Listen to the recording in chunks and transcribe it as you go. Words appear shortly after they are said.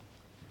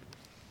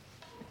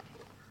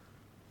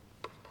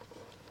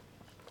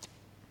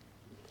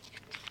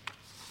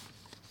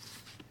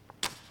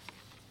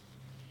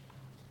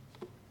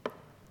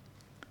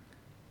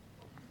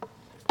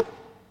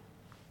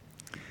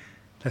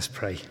Let's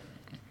pray.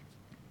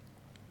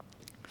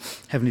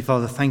 Heavenly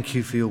Father, thank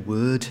you for your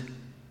word.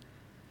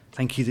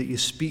 Thank you that you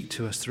speak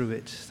to us through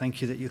it.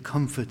 Thank you that you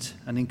comfort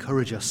and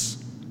encourage us.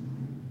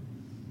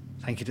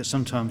 Thank you that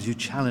sometimes you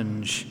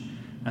challenge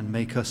and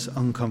make us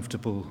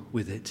uncomfortable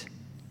with it.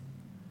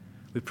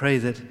 We pray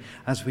that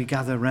as we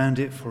gather around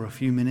it for a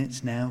few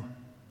minutes now,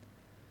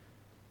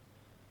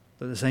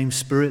 that the same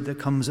Spirit that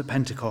comes at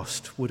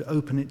Pentecost would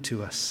open it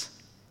to us.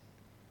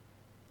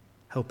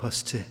 Help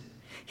us to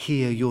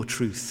hear your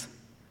truth,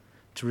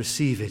 to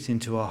receive it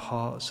into our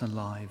hearts and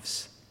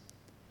lives,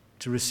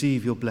 to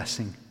receive your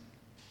blessing,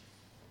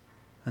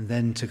 and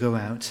then to go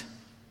out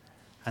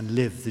and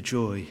live the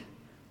joy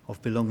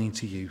of belonging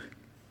to you.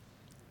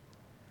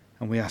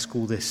 And we ask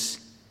all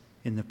this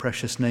in the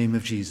precious name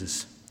of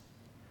Jesus.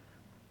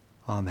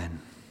 Amen.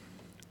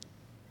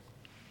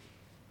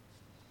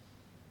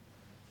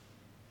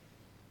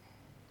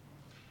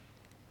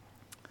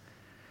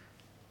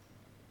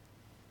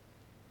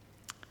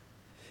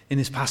 In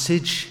this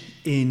passage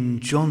in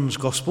John's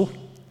Gospel,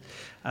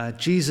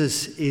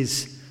 Jesus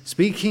is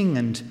speaking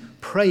and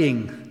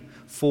praying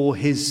for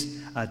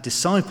his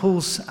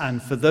disciples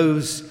and for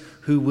those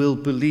who will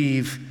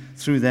believe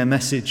through their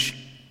message.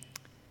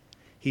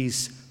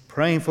 He's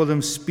praying for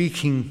them,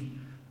 speaking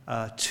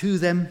to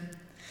them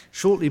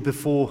shortly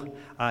before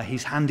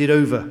he's handed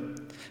over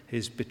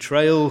his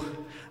betrayal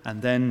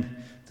and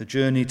then the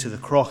journey to the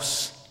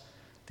cross,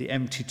 the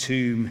empty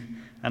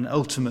tomb, and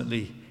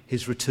ultimately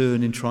his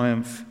return in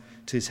triumph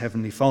to his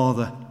heavenly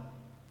Father.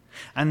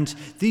 And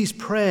these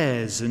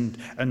prayers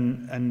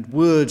and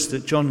words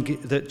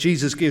that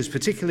Jesus gives,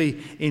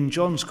 particularly in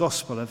John's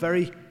Gospel, are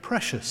very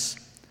precious.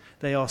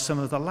 They are some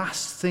of the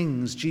last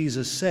things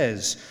Jesus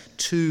says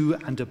to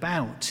and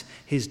about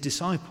his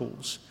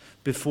disciples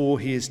before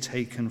he is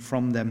taken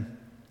from them.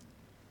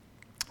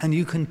 And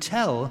you can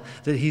tell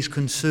that he's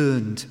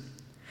concerned.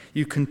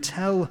 You can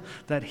tell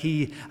that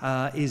he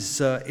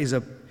is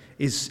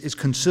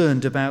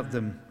concerned about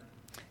them.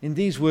 In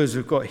these words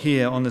we've got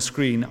here on the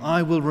screen,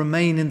 I will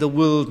remain in the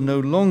world no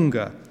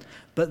longer,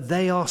 but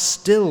they are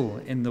still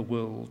in the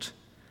world,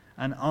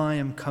 and I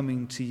am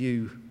coming to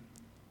you.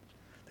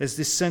 There's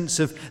this sense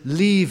of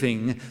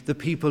leaving the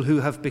people who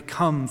have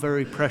become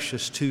very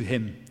precious to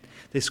him.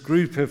 This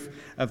group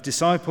of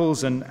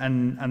disciples and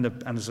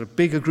a sort of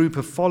bigger group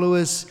of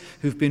followers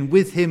who've been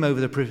with him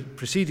over the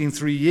preceding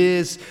 3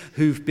 years,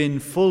 who've been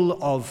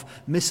full of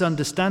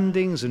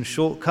misunderstandings and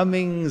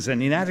shortcomings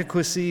and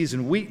inadequacies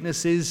and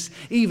weaknesses,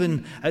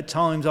 even at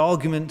times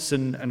arguments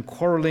and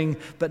quarrelling,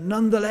 but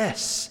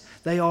nonetheless,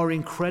 they are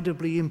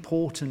incredibly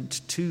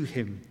important to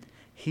him.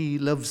 He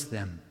loves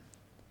them.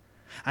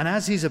 And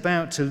as he's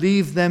about to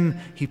leave them,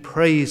 he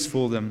prays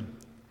for them.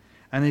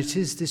 And it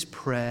is this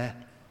prayer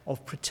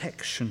of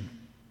protection.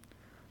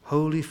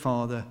 Holy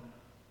Father,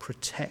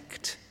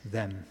 protect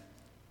them.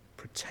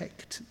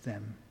 Protect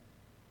them.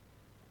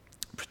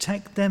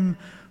 Protect them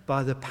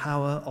by the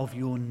power of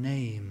your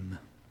name.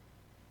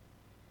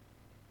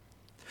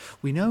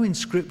 We know in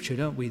Scripture,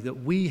 don't we,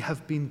 that we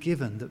have been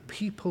given, that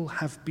people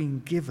have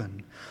been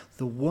given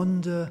the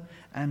wonder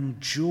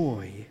and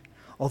joy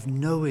of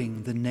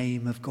knowing the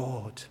name of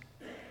God.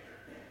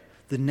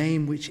 The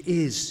name which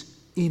is,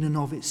 in and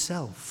of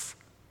itself,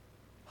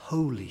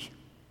 holy.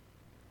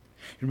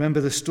 You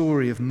remember the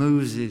story of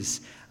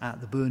Moses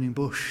at the burning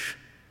bush,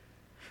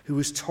 who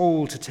was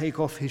told to take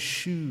off his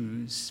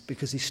shoes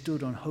because he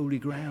stood on holy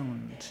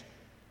ground.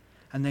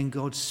 And then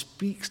God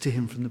speaks to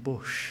him from the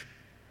bush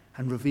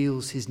and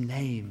reveals his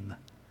name.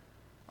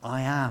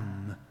 I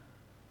am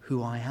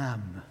who I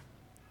am.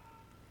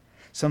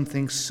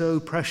 Something so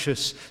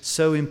precious,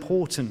 so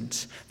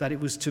important, that it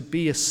was to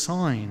be a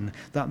sign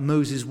that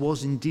Moses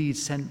was indeed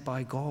sent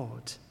by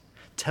God.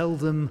 Tell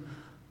them,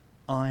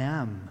 I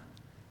am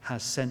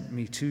has sent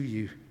me to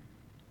you.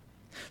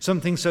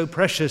 Something so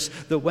precious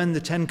that when the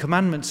 10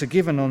 Commandments are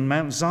given on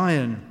Mount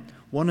Zion,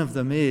 one of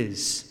them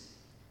is,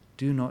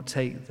 do not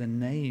take the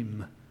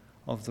name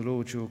of the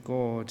Lord your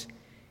God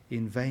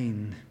in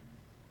vain.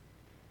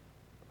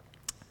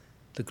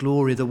 The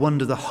glory, the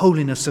wonder, the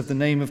holiness of the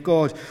name of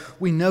God.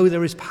 We know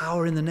there is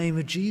power in the name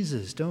of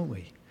Jesus, don't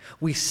we?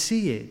 We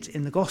see it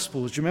in the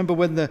Gospels. Do you remember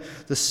when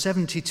the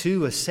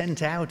 72 are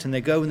sent out and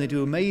they go and they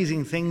do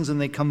amazing things and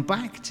they come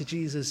back to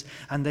Jesus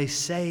and they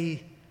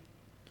say,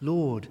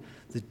 Lord,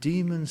 the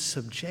demons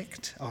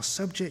are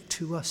subject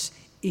to us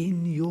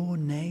in your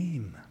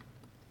name.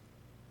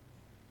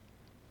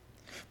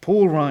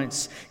 Paul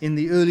writes in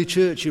the early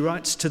church, he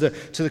writes to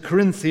the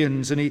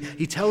Corinthians, and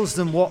he tells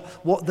them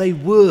what they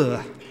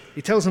were.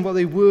 He tells them what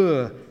they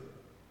were.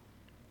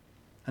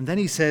 And then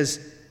he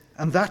says,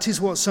 and that is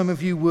what some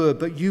of you were,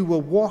 but you were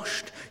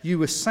washed, you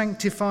were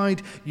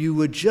sanctified, you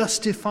were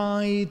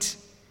justified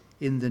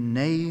in the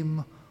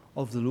name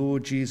of the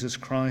Lord Jesus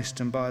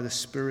Christ and by the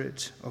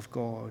Spirit of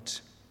God.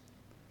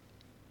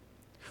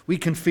 We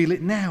can feel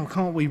it now,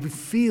 can't we? We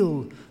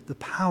feel the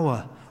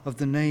power of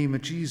the name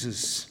of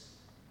Jesus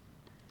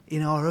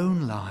in our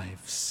own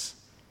lives.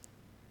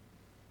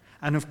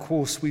 And of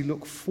course, we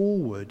look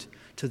forward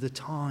to the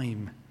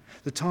time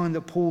The time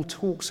that Paul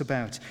talks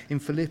about in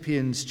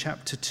Philippians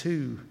chapter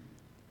 2,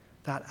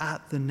 that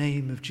at the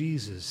name of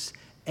Jesus,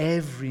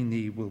 every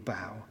knee will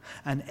bow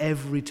and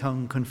every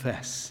tongue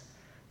confess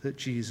that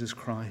Jesus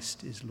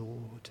Christ is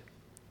Lord.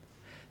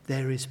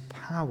 There is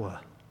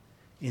power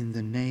in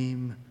the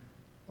name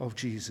of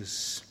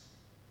Jesus.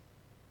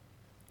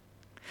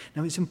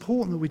 Now, it's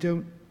important that we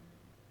don't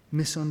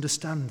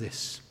misunderstand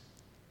this,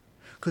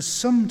 because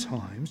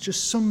sometimes,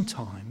 just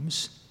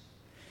sometimes,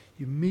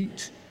 you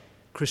meet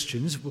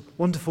Christians,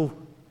 wonderful,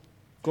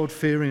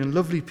 God-fearing and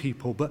lovely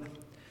people, but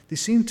they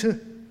seem to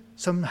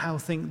somehow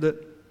think that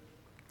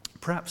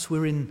perhaps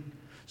we're in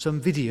some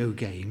video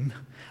game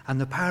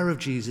and the power of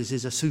Jesus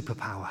is a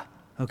superpower,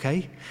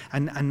 okay?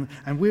 And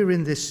we're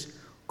in this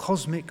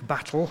cosmic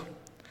battle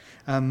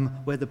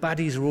where the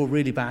baddies are all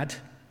really bad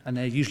and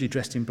they're usually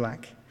dressed in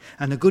black,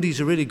 and the goodies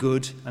are really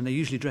good and they're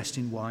usually dressed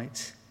in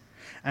white,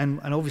 and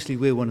obviously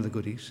we're one of the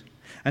goodies,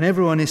 and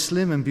everyone is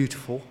slim and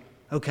beautiful,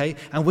 okay,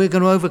 and we're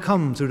going to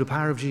overcome through the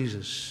power of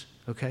Jesus,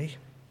 okay?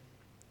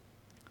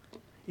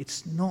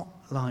 It's not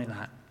like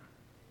that.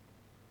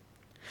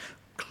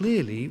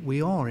 Clearly,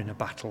 we are in a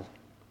battle.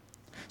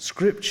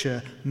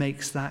 Scripture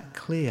makes that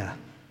clear.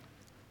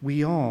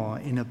 We are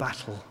in a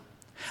battle,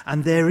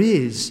 and there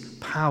is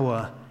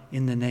power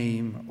in the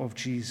name of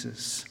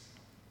Jesus.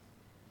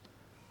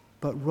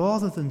 But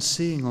rather than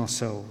seeing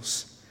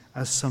ourselves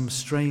as some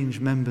strange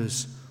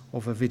members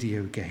of a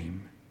video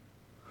game,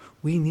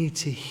 we need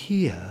to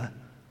hear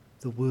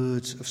the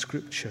words of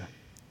Scripture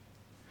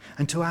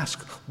and to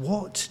ask,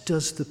 what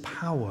does the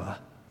power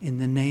in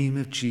the name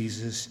of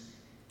Jesus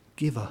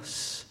give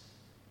us?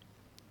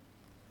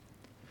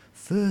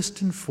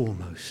 First and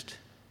foremost,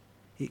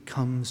 it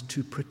comes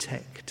to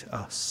protect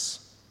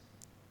us,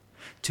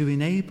 to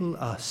enable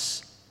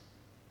us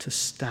to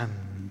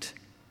stand.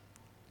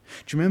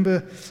 Do you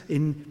remember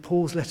in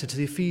Paul's letter to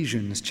the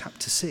Ephesians,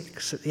 chapter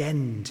 6, at the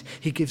end,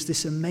 he gives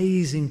this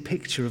amazing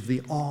picture of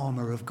the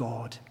armour of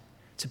God.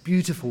 It's a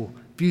beautiful,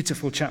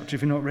 beautiful chapter.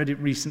 If you've not read it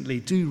recently,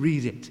 do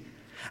read it.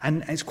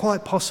 And it's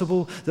quite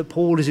possible that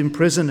Paul is in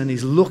prison and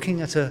he's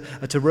looking at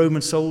a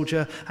Roman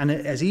soldier, and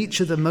as each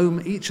of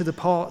the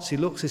parts he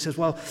looks, he says,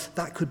 well,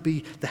 that could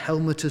be the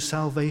helmet of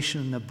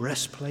salvation and the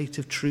breastplate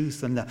of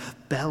truth and the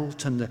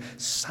belt and the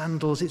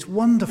sandals. It's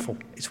wonderful.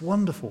 It's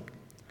wonderful.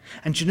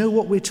 And do you know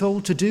what we're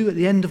told to do at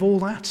the end of all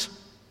that?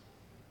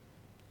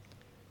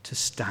 To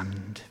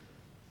stand.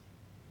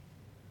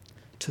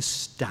 To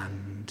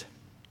stand.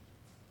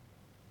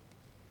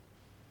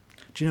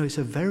 Do you know, it's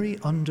a very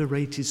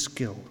underrated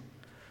skill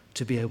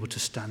to be able to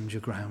stand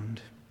your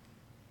ground.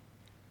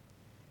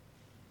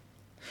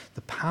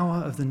 The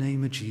power of the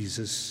name of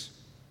Jesus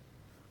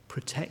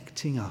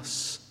protecting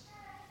us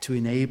to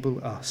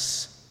enable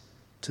us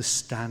to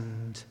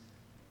stand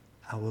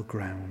our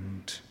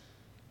ground.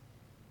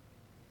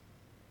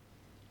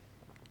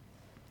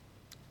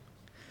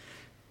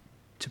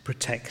 To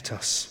protect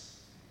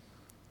us.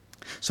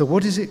 So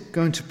what is it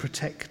going to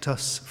protect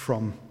us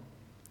from?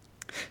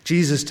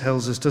 Jesus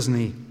tells us, doesn't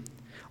he?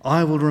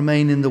 I will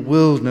remain in the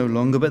world no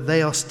longer, but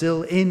they are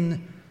still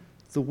in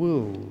the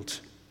world.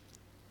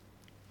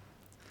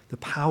 The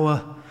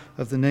power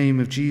of the name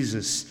of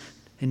Jesus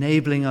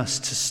enabling us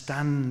to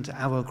stand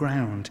our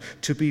ground,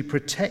 to be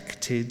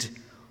protected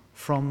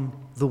from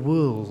the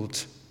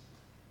world.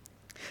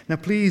 Now,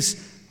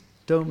 please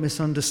don't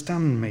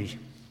misunderstand me.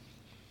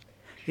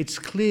 It's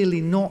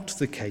clearly not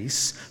the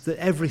case that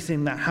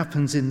everything that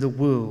happens in the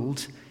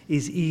world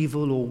is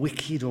evil or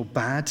wicked or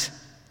bad.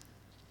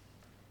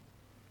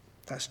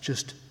 That's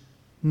just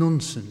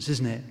nonsense,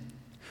 isn't it?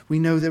 We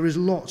know there is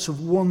lots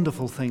of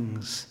wonderful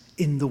things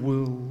in the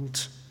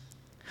world.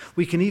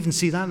 We can even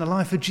see that in the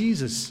life of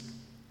Jesus.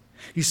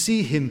 You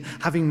see him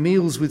having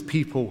meals with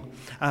people,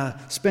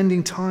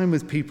 spending time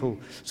with people,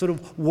 sort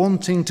of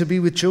wanting to be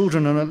with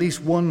children on at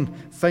least one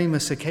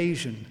famous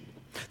occasion.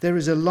 There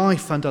is a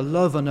life and a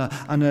love and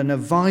a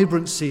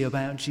vibrancy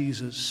about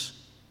Jesus.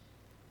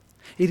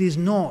 It is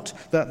not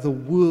that the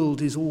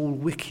world is all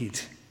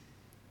wicked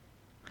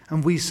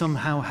and we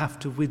somehow have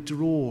to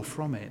withdraw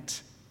from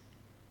it.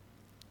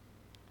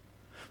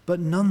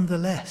 But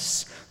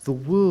nonetheless, the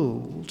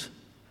world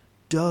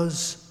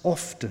does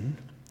often,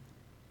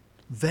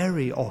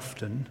 very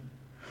often,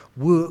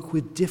 work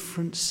with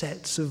different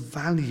sets of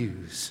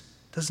values,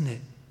 doesn't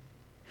it?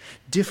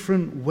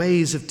 Different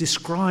ways of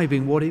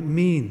describing what it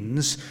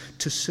means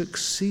to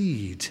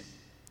succeed.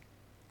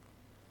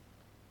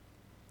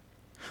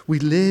 We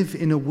live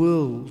in a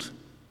world,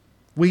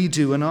 we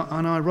do, and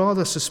I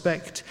rather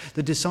suspect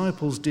the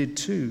disciples did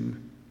too,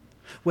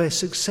 where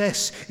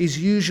success is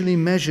usually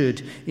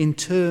measured in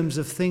terms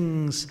of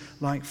things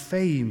like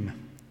fame,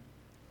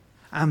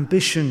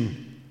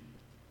 ambition,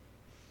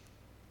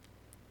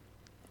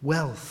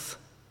 wealth.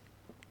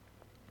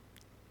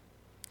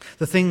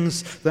 The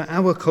things that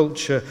our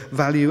culture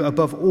value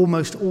above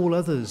almost all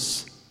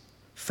others: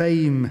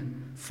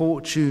 fame,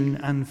 fortune,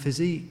 and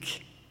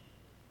physique.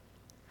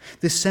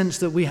 This sense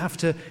that we have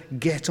to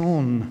get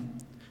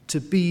on to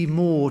be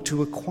more,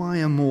 to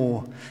acquire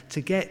more, to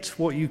get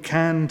what you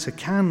can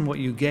what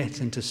you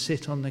get, and to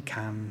sit on the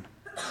can.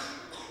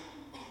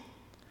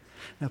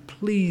 Now,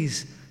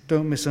 please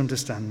don't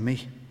misunderstand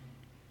me.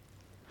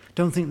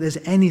 Don't think there's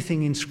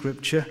anything in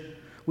Scripture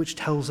which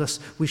tells us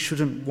we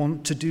shouldn't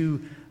want to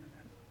do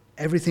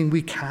everything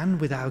we can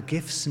with our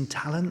gifts and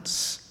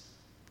talents.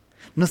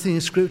 Nothing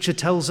in Scripture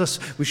tells us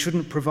we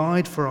shouldn't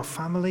provide for our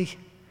family.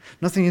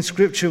 Nothing in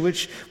Scripture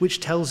which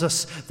tells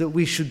us that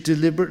we should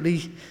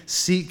deliberately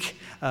seek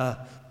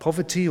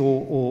poverty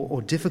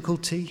or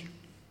difficulty.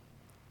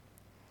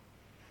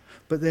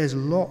 But there's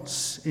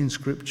lots in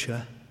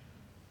Scripture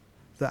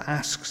that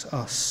asks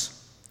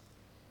us,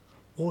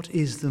 what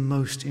is the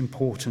most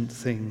important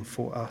thing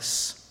for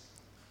us?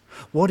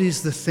 What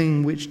is the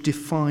thing which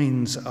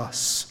defines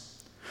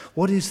us?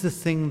 What is the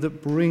thing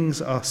that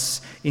brings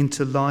us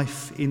into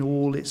life in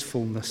all its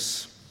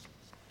fullness?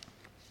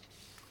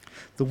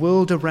 The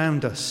world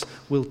around us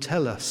will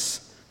tell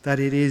us that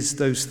it is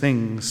those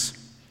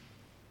things.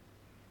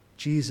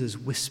 Jesus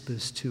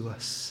whispers to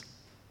us,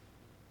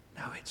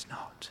 no, it's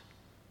not.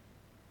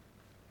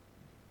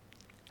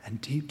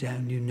 And deep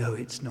down you know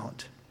it's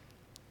not.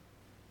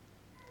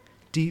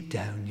 Deep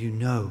down you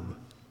know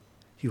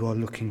you are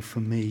looking for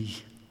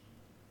me,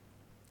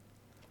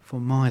 for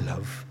my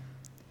love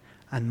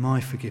and my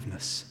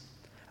forgiveness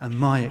and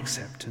my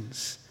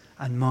acceptance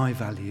and my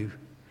value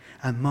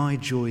and my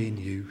joy in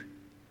you.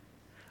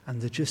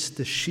 And just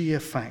the sheer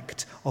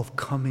fact of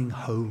coming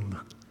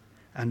home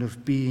and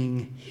of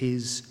being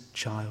his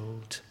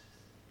child.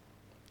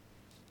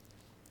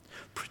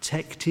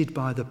 Protected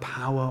by the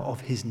power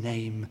of his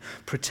name,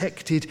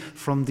 protected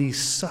from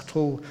these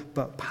subtle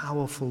but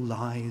powerful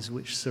lies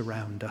which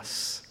surround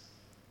us.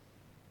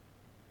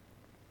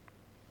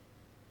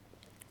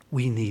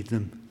 We need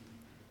them.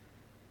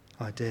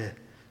 I dare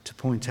to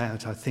point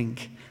out, I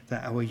think,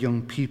 that our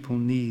young people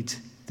need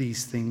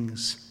these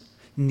things.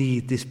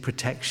 Need this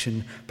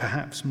protection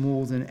perhaps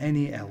more than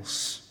any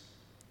else.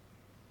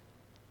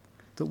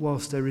 That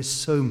whilst there is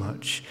so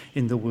much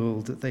in the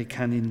world that they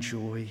can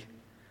enjoy,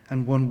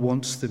 and one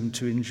wants them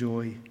to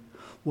enjoy,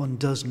 one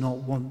does not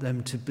want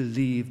them to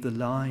believe the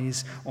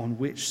lies on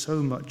which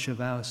so much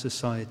of our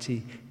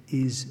society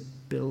is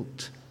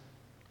built.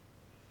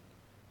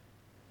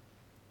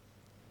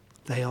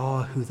 They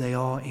are who they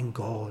are in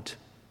God,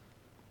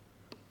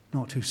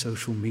 not who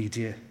social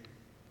media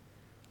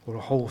or a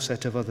whole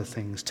set of other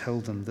things tell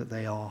them that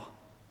they are.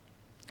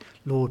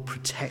 Lord,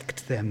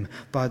 protect them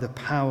by the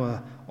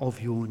power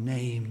of your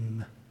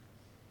name.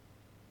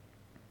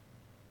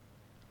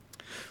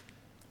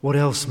 What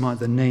else might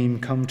the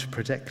name come to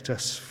protect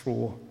us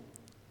for?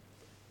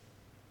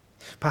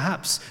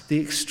 Perhaps the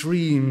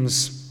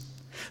extremes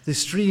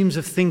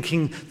of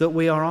thinking that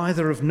we are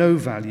either of no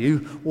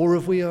value or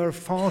if we are of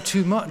far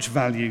too much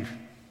value.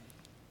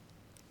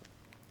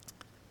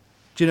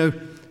 Do you know,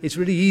 it's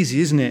really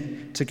easy, isn't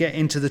it, to get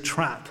into the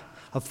trap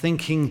of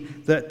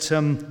thinking that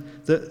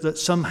that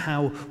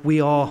somehow we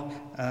are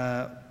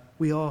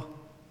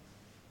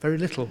very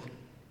little,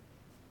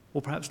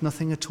 or perhaps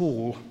nothing at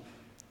all.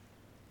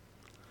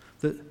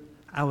 That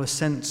our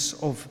sense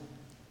of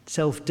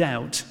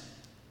self-doubt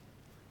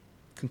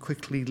can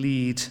quickly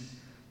lead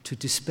to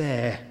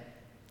despair,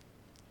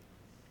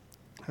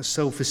 our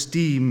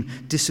self-esteem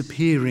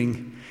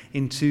disappearing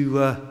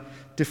into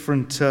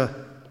different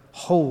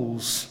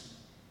holes.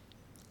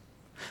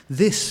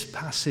 This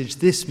passage,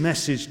 this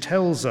message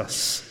tells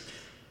us,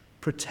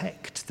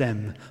 protect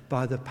them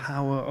by the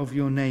power of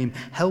your name.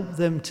 Help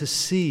them to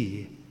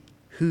see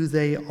who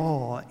they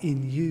are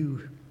in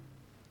you.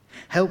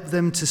 Help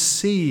them to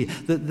see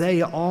that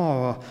they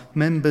are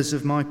members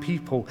of my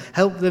people.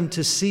 Help them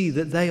to see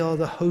that they are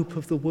the hope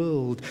of the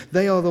world.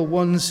 They are the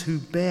ones who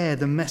bear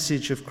the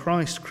message of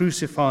Christ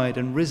crucified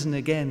and risen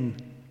again.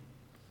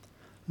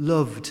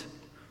 Loved,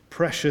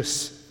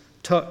 precious,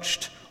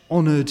 touched,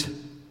 honoured.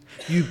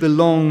 You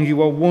belong, you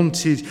are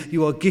wanted,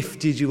 you are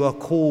gifted, you are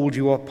called,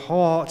 you are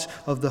part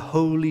of the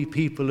holy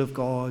people of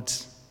God.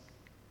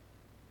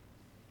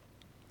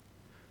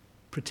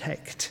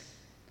 Protect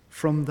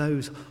from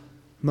those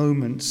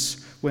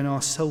moments when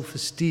our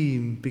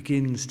self-esteem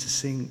begins to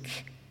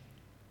sink.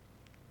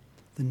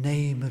 The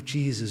name of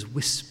Jesus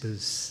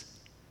whispers,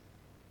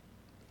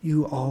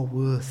 you are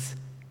worth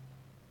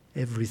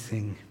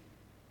everything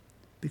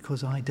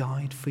because I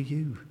died for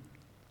you.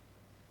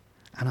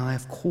 And I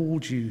have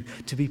called you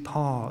to be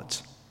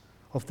part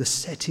of the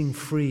setting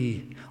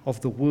free of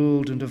the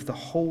world and of the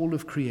whole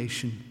of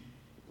creation.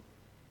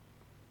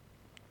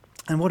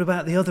 And what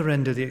about the other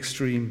end of the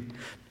extreme?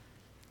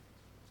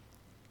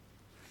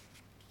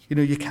 You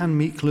know, you can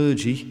meet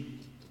clergy.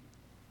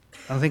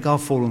 I think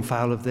I've fallen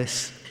foul of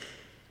this.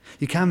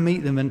 You can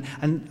meet them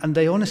and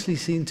they honestly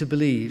seem to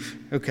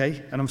believe,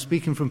 okay, and I'm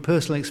speaking from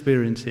personal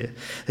experience here,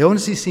 they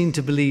honestly seem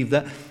to believe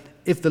that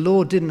if the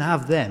Lord didn't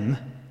have them,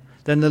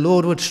 then the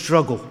Lord would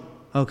struggle,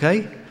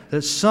 okay?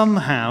 That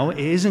somehow it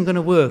isn't going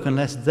to work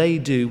unless they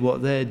do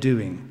what they're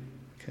doing,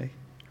 okay?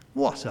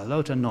 What a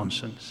load of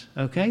nonsense,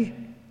 okay?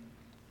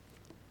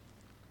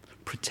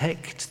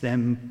 Protect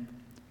them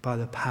by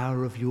the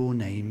power of your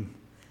name.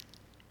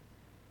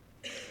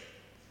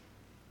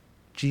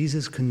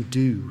 Jesus can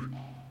do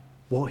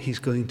what he's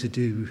going to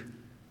do,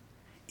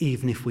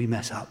 even if we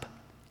mess up.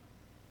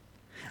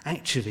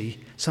 Actually,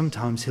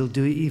 sometimes he'll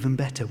do it even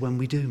better when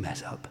we do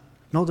mess up.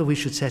 Not that we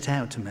should set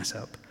out to mess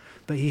up,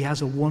 but he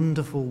has a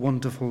wonderful,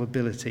 wonderful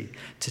ability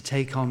to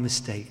take our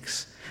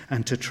mistakes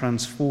and to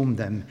transform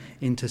them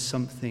into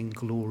something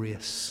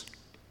glorious.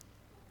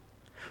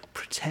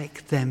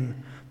 Protect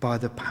them by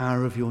the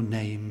power of your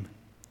name.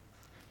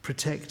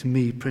 Protect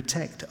me,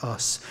 protect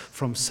us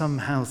from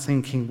somehow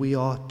thinking we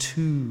are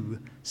too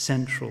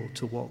central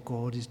to what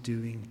God is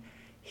doing.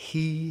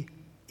 He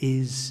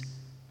is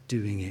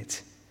doing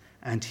it,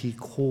 and he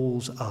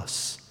calls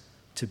us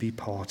to be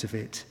part of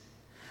it.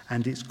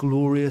 And it's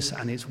glorious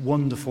and it's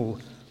wonderful,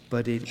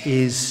 but it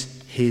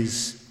is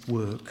his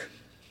work.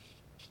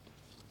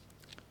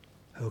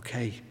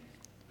 Okay,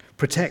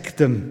 protect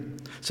them.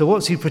 So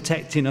what's he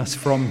protecting us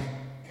from?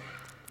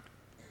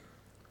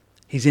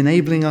 He's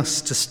enabling us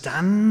to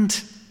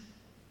stand.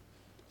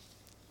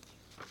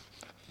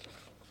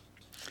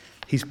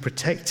 He's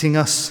protecting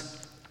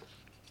us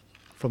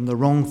from the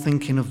wrong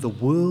thinking of the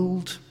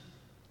world.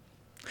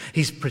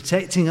 He's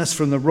protecting us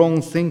from the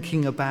wrong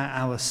thinking about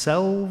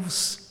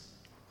ourselves.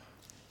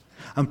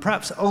 And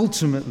perhaps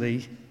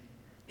ultimately,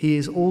 he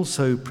is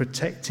also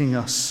protecting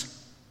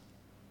us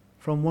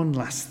from one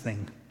last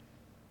thing.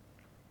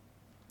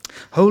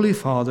 Holy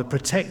Father,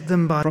 protect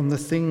them from the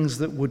things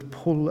that would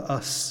pull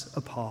us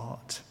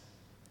apart.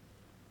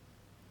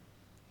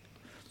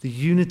 The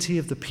unity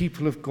of the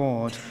people of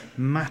God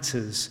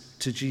matters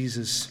to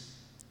Jesus.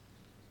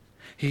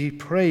 He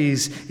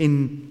prays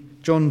in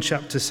John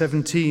chapter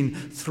 17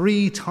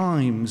 3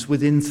 times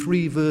within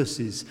 3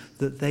 verses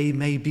that they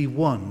may be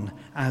one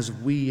as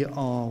we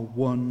are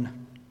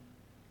one.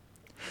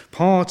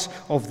 Part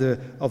of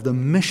the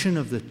mission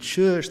of the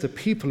church, the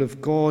people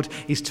of God,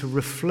 is to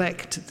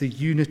reflect the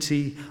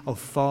unity of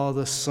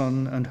Father,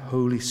 Son, and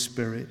Holy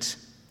Spirit.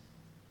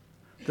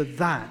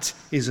 That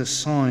is a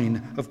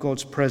sign of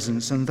God's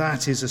presence, and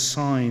that is a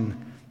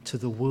sign to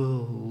the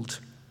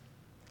world.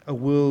 A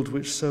world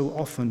which so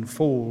often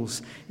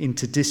falls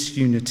into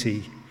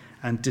disunity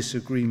and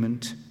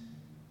disagreement.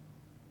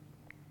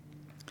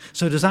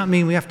 So does that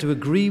mean we have to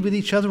agree with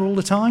each other all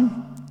the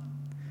time?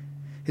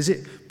 Is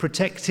it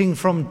protecting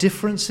from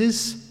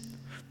differences?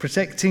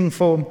 Protecting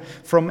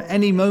from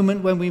any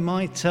moment when we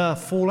might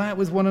fall out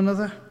with one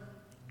another?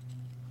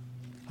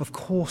 Of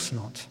course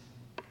not.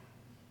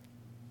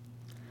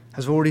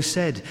 As I've already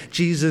said,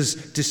 Jesus'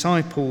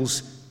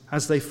 disciples,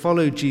 as they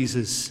followed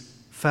Jesus,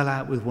 fell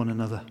out with one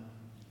another.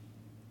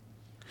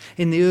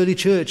 In the early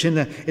church, in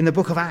the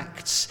book of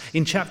Acts,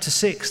 in chapter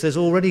 6, there's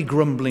already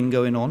grumbling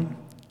going on,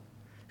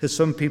 because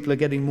some people are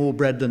getting more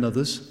bread than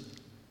others.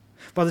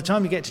 By the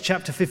time you get to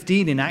chapter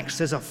 15 in Acts,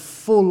 there's a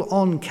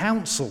full-on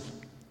council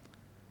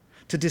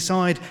to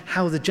decide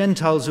how the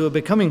Gentiles who are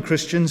becoming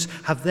Christians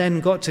have then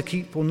got to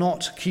keep or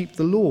not keep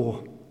the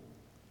law.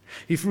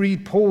 If you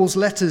read Paul's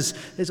letters,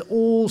 there's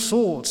all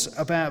sorts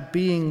about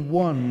being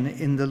one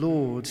in the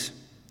Lord.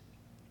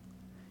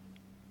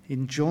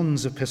 In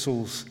John's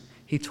epistles,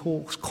 he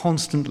talks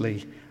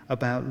constantly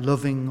about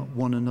loving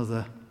one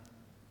another.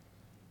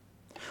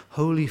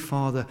 Holy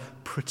Father,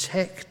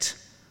 protect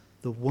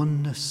the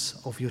oneness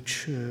of your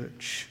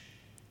church,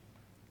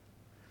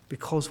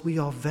 because we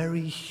are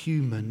very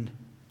human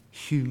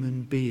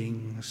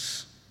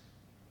beings.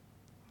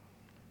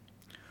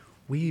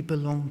 We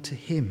belong to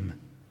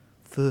him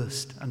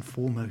first and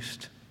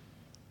foremost.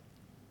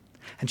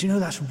 And you know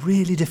that's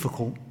really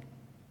difficult.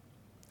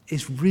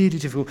 It's really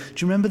difficult.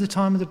 Do you remember the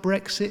time of the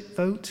Brexit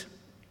vote?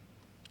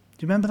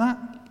 Do you remember that?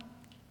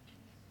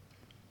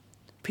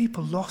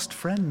 People lost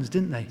friends,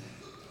 didn't they?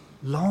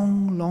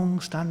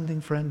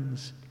 Long-standing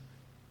friends.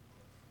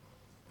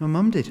 My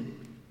mum did.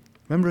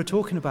 Remember her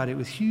talking about it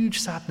with huge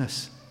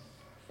sadness.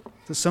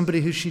 That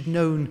somebody who she'd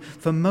known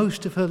for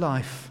most of her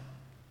life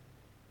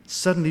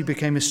suddenly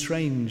became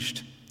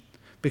estranged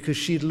because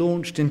she'd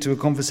launched into a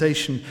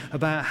conversation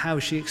about how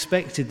she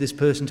expected this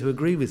person to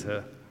agree with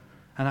her.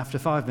 And after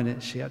 5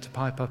 minutes, she had to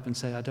pipe up and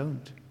say, I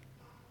don't.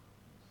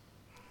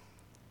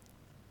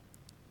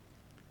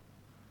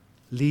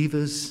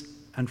 Leavers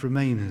and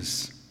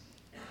remainers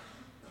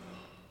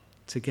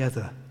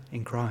together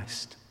in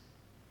Christ.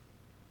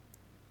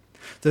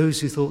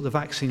 Those who thought the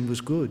vaccine was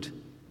good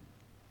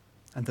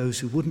and those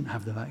who wouldn't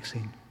have the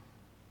vaccine.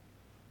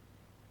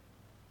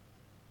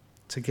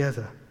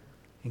 Together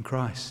in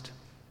Christ.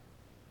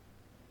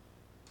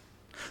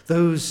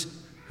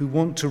 Those who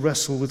want to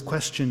wrestle with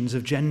questions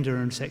of gender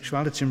and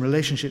sexuality and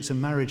relationships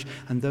and marriage,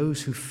 and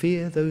those who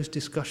fear those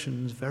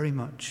discussions very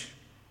much.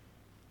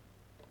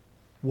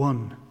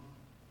 One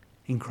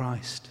in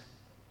Christ.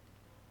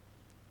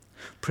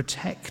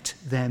 Protect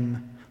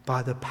them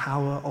by the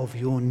power of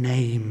your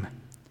name,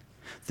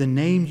 the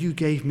name you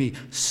gave me,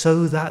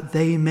 so that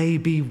they may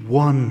be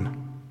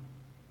one.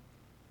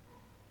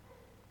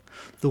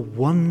 The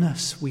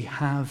oneness we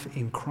have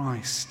in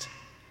Christ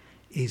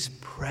is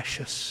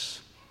precious.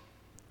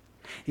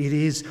 It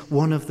is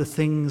one of the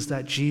things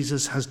that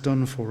Jesus has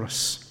done for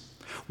us.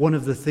 One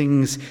of the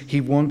things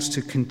he wants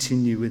to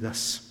continue with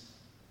us.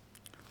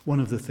 One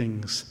of the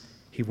things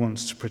he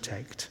wants to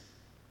protect.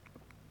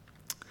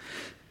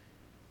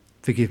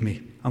 Forgive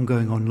me, I'm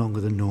going on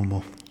longer than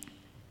normal.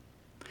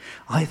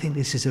 I think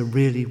this is a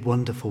really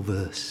wonderful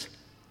verse.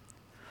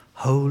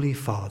 Holy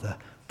Father,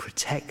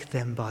 protect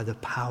them by the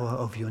power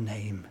of your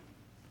name.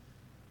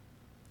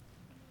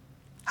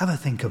 Have a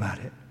think about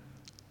it.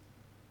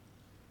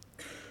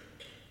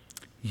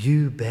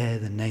 You bear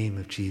the name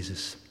of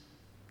Jesus.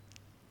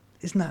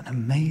 Isn't that an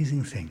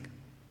amazing thing?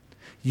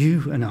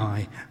 You and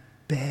I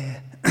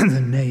bear the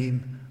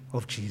name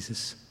of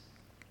Jesus.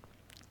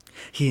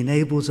 He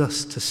enables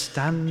us to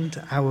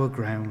stand our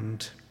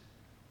ground.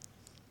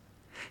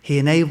 He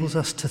enables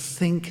us to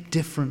think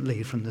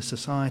differently from the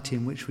society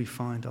in which we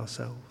find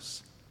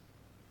ourselves.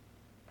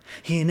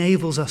 He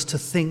enables us to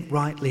think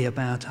rightly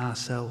about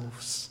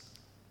ourselves.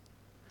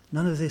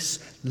 None of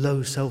this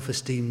low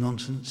self-esteem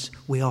nonsense.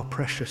 We are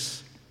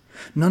precious.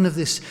 None of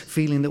this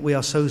feeling that we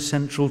are so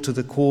central to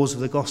the cause of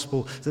the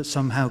gospel that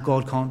somehow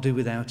God can't do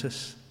without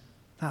us.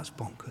 That's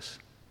bonkers.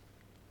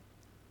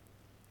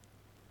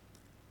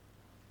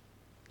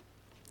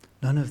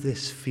 None of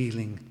this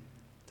feeling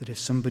that if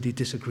somebody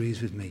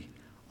disagrees with me,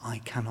 I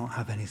cannot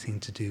have anything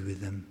to do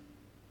with them.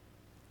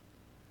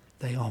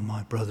 They are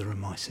my brother and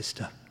my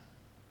sister.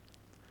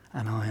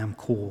 And I am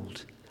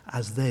called,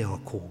 as they are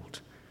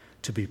called,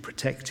 to be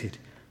protected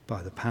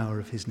by the power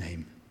of his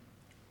name.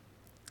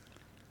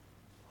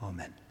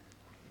 Amen.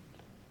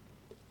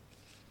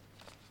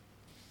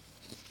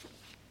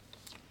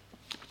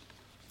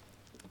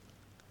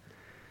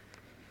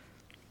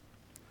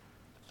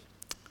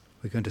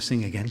 We're going to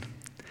sing again.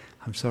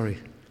 I'm sorry.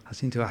 I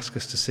seem to ask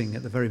us to sing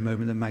at the very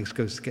moment that Mags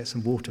goes to get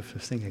some water for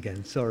sing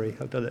again. Sorry,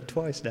 I've done it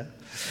twice now.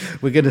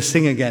 We're going to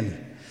sing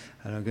again.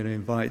 And I'm going to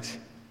invite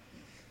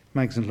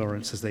Mags and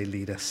Lawrence as they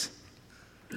lead us.